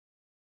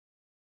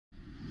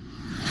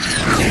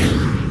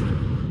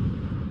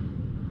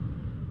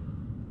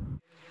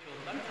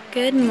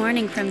Good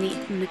morning from the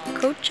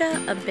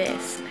Macocha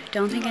Abyss. I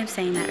don't think I'm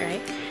saying that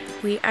right.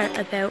 We are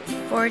about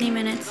 40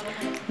 minutes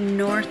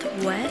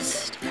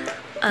northwest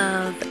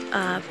of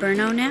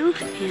Brno now,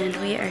 and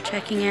we are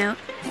checking out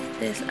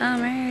this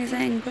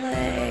amazing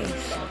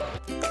place.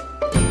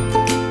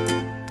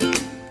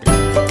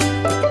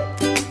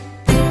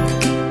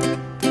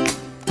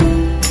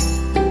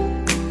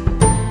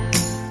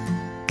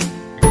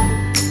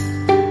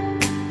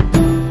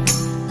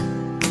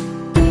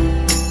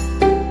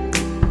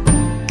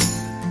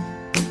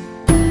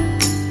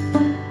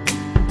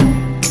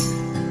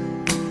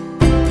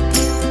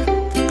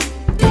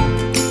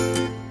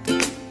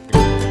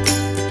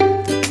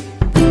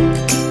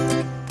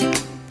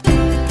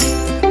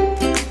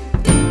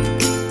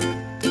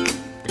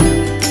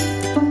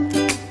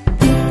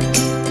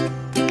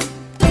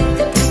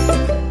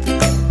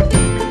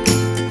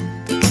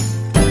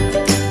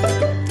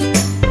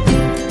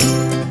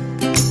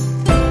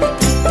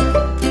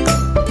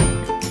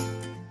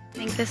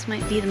 This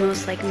might be the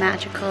most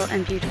magical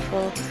and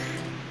beautiful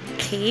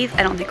cave.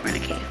 I don't think we're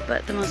in a cave,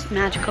 but the most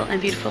magical and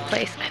beautiful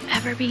place I've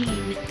ever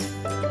been.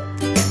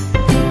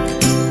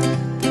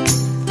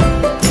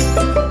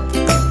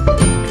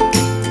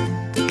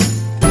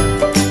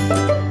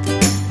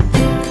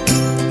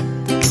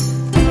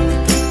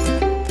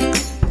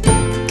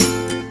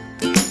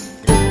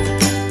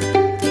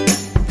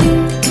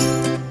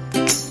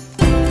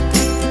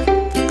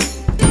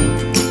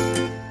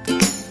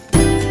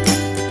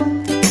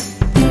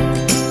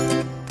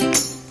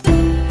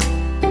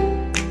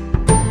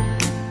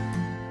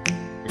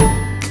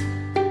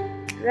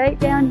 Right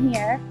down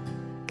here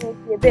is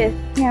the abyss.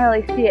 Can't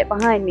really see it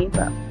behind me,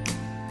 but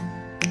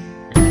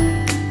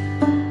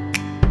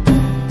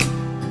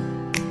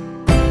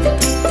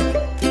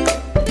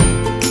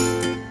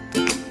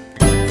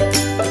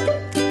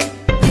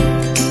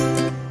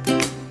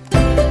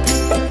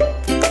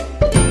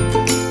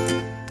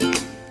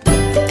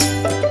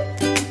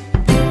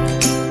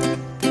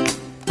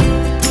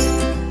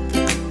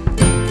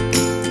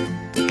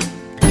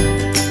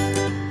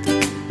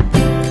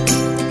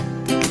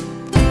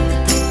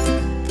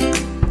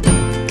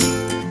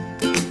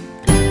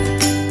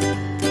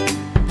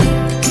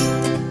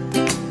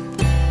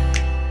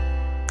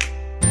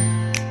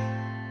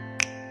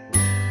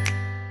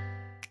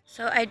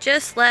so I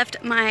just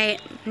left my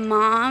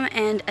mom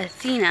and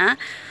Athena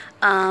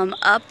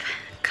up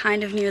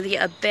kind of near the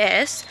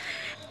abyss,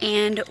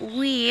 and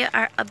we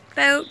are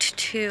about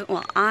to,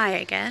 well,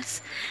 I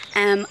guess,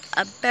 am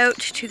about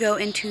to go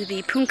into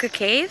the Punka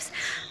Caves.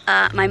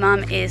 My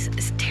mom is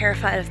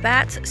terrified of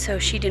bats, so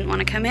she didn't want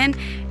to come in.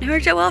 It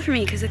worked out well for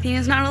me because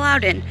Athena's not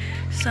allowed in.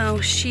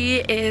 So she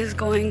is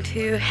going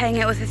to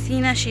hang out with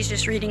Athena. She's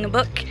just reading a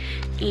book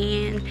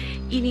and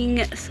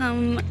eating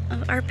some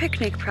of our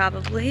picnic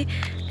probably,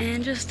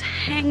 and just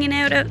hanging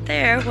out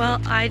there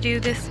while I do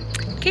this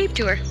cave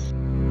tour.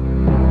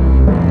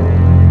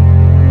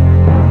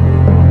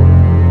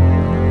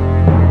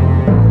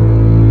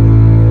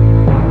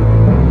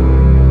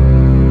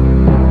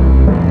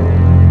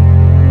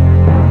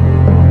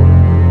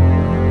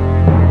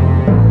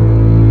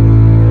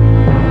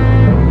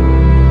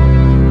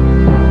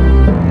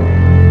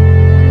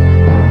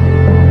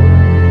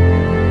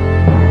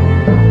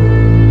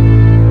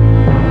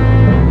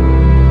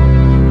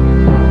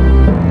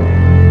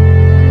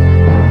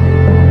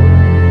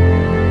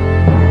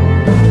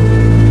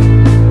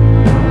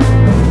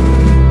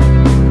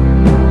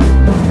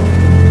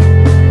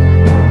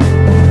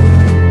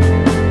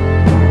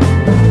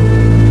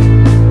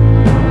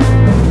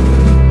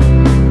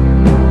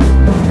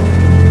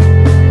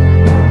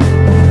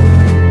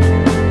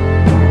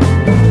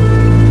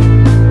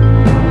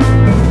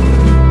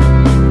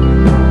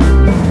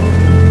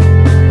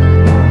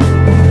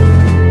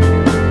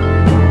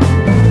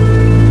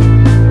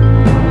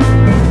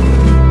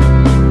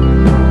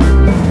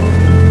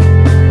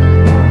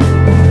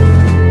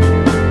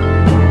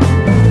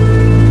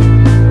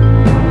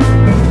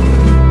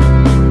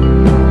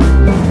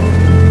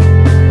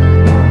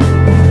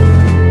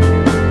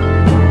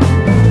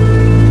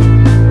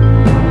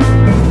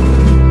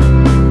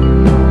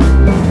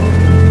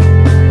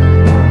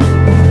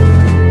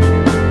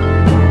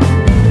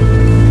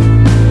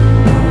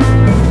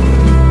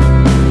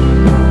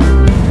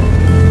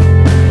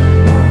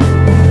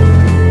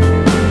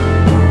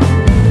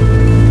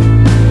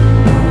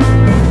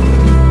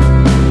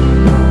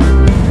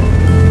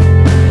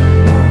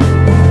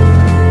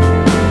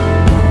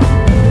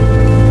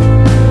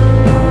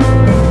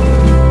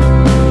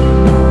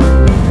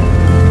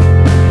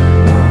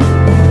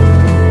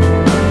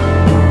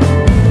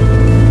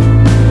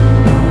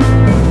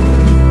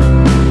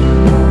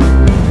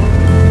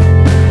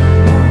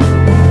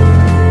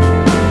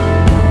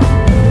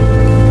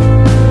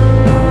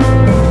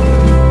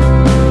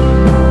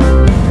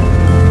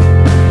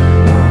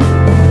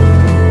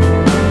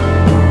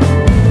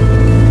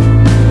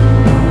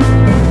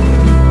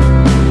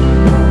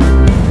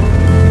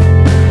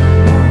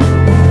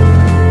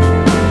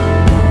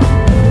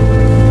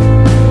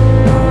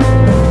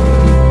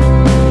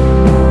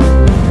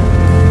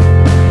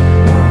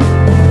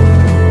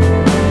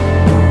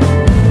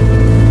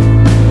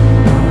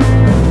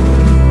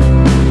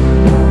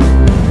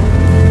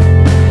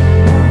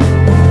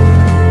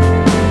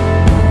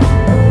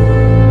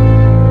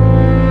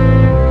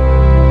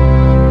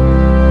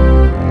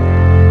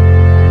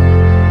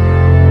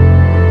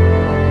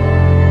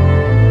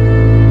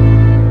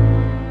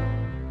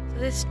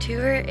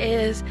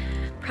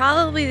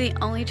 probably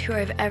the only tour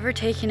I've ever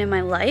taken in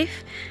my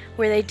life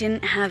where they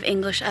didn't have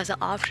English as an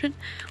option.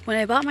 When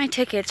I bought my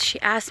tickets,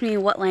 she asked me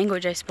what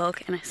language I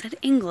spoke, and I said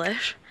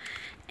English.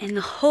 And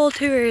the whole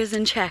tour is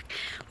in Czech,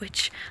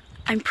 which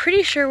I'm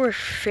pretty sure we're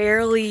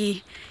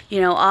fairly,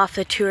 you know, off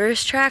the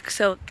tourist track,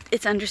 so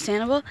it's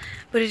understandable.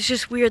 But it's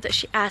just weird that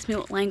she asked me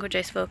what language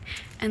I spoke,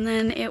 and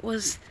then it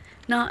was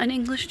not an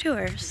English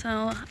tour, so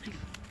I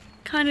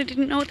kind of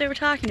didn't know what they were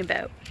talking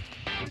about.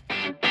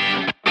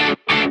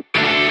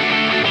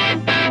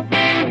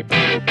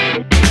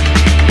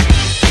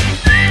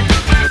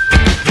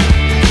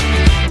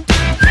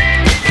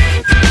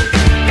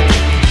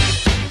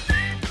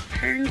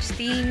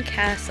 Pernstejn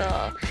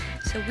Castle.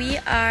 So we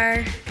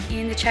are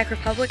in the Czech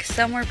Republic,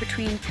 somewhere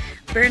between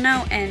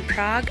Brno and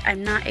Prague.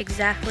 I'm not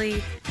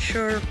exactly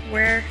sure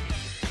where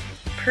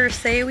per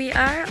se we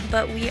are,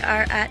 but we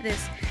are at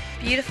this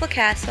beautiful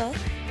castle,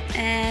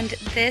 and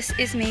this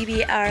is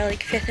maybe our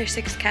like 5th or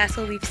 6th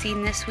castle we've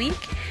seen this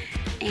week.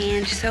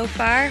 And so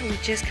far, we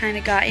just kind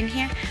of got in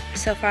here.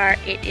 So far,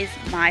 it is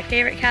my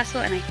favorite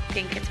castle, and I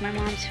think it's my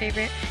mom's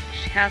favorite.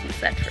 She hasn't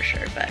said for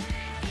sure, but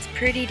it's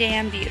pretty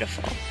damn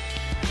beautiful.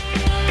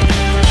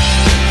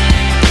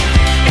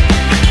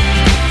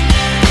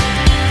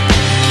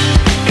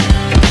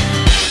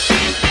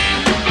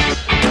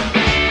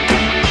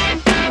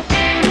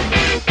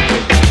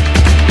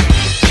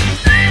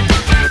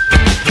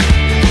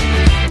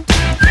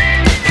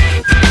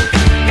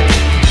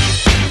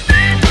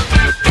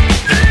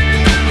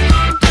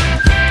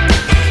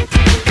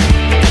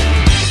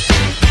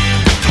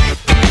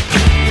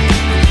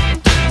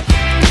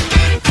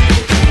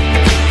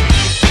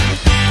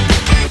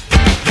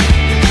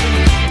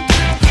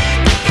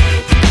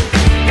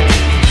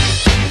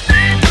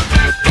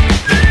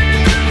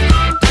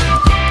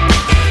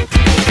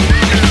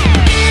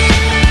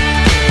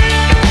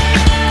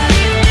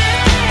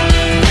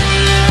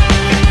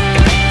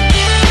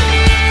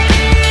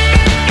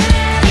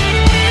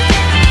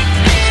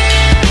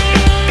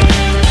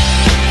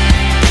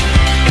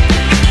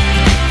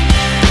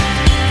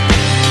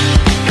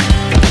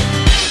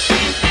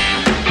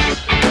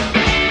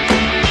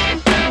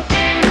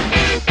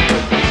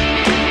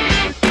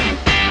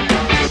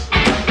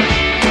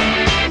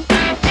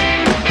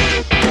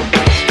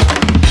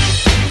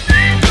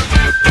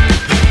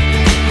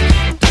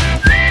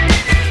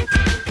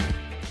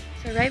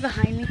 Right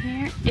behind me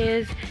here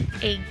is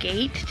a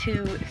gate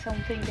to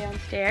something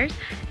downstairs,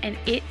 and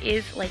it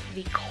is like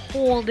the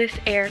coldest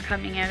air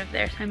coming out of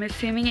there. So I'm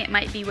assuming it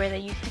might be where they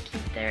used to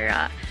keep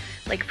their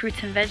like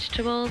fruits and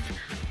vegetables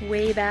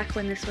way back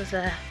when this was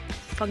a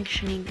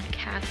functioning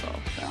castle.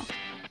 So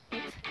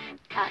it's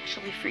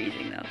actually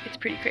freezing though. It's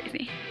pretty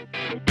crazy.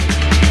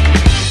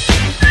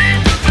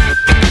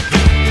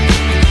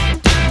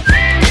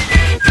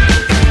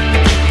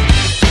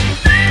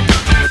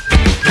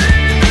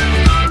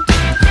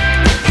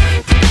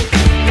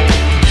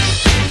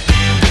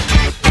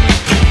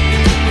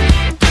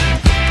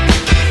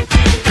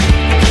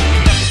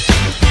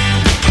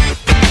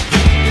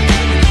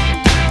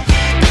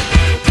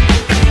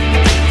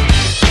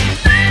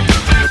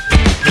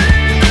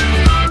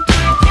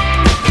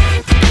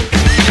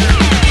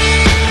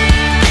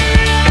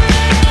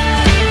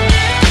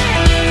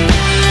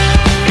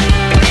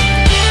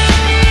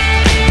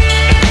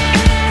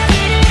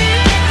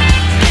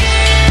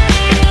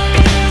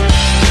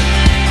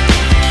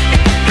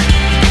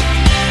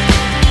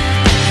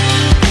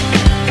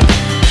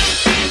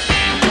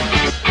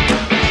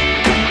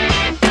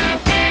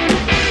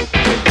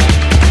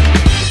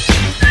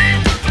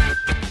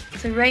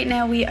 Right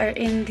now we are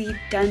in the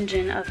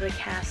dungeon of the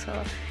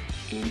castle,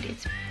 and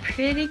it's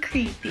pretty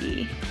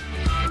creepy.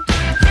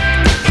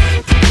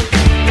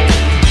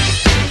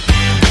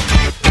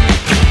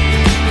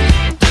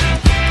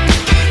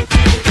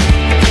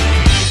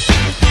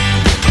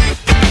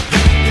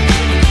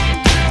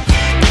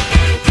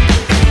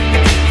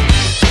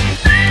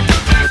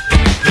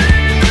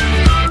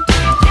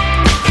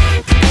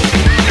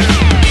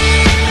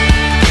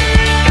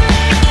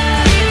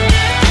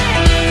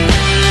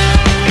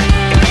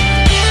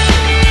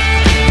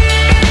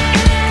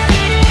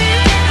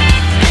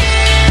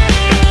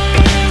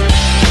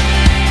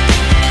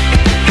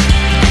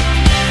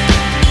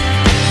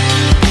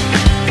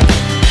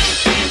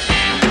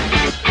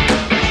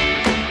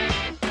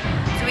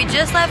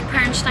 Just left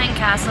Pernstejn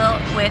Castle,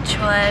 which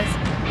was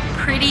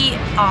pretty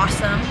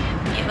awesome.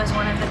 It was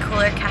one of the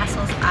cooler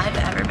castles I've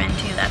ever been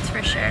to, that's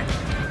for sure.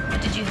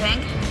 What did you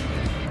think?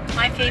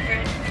 My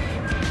favorite.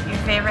 Your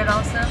favorite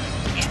also?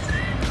 Yes.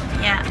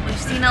 Yeah, we've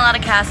seen a lot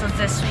of castles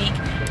this week.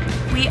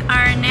 We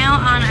are now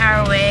on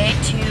our way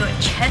to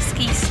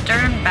Cesky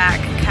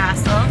Sternback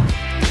Castle.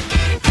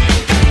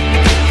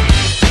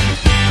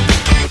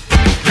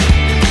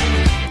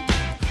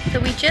 So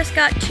we just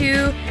got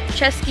to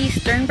Cesky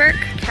Sternback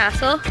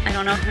Castle. I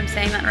don't know if I'm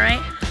saying that right,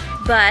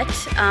 but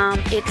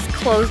it's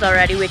closed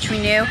already, which we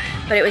knew,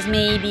 but it was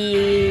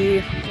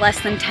maybe less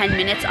than 10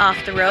 minutes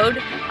off the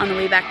road on the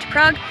way back to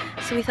Prague.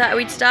 So we thought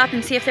we'd stop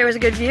and see if there was a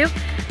good view,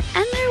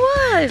 and there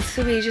was.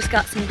 So we just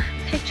got some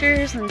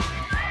pictures and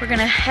we're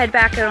gonna head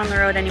back out on the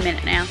road any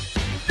minute now.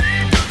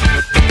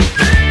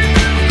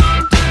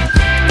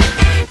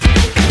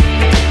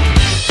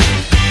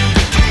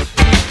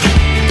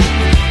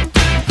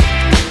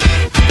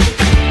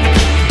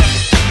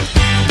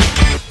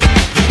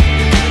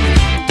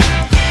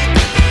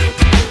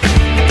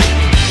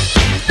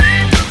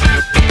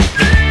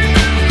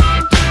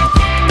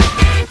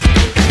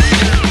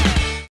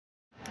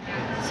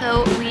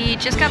 So we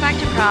just got back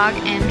to Prague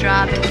and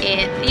dropped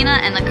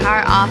Athena and the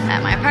car off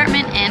at my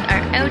apartment and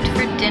are out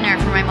for dinner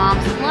for my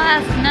mom's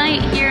last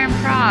night here in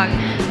Prague.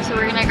 So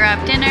we're gonna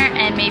grab dinner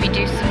and maybe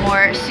do some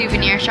more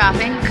souvenir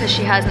shopping because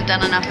she hasn't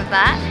done enough of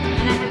that.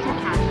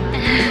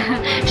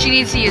 She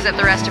needs to use up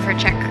the rest of her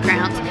Czech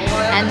crowns.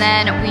 And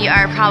then we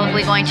are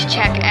probably going to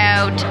check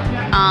out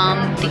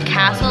the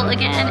castle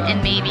again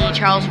and maybe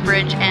Charles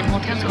Bridge and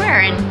Old Town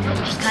Square, and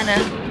just kind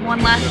of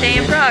one last day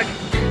in Prague.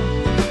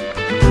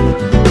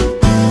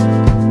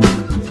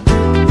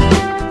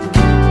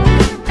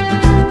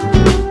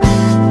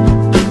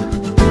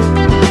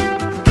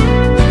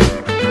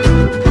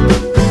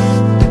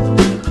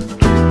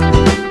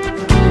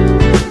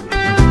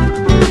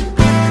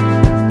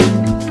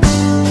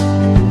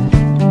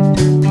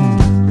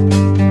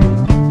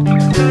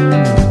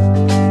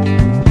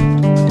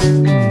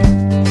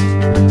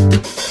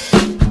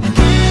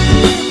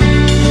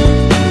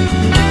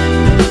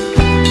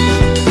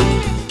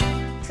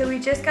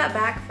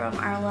 Back from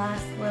our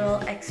last little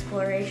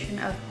exploration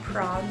of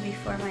Prague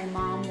before my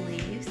mom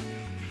leaves,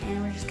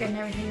 and we're just getting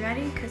everything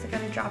ready because I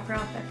gotta drop her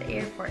off at the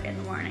airport in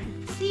the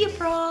morning. See you,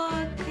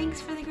 Prague! Thanks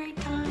for the great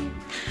time.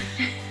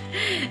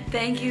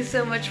 Thank you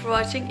so much for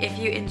watching. If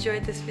you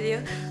enjoyed this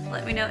video,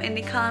 let me know in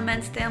the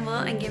comments down below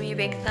and give me a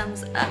big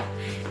thumbs up.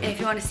 And if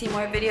you want to see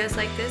more videos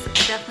like this,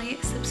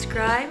 definitely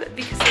subscribe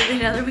because there'll be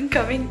another one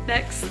coming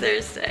next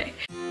Thursday.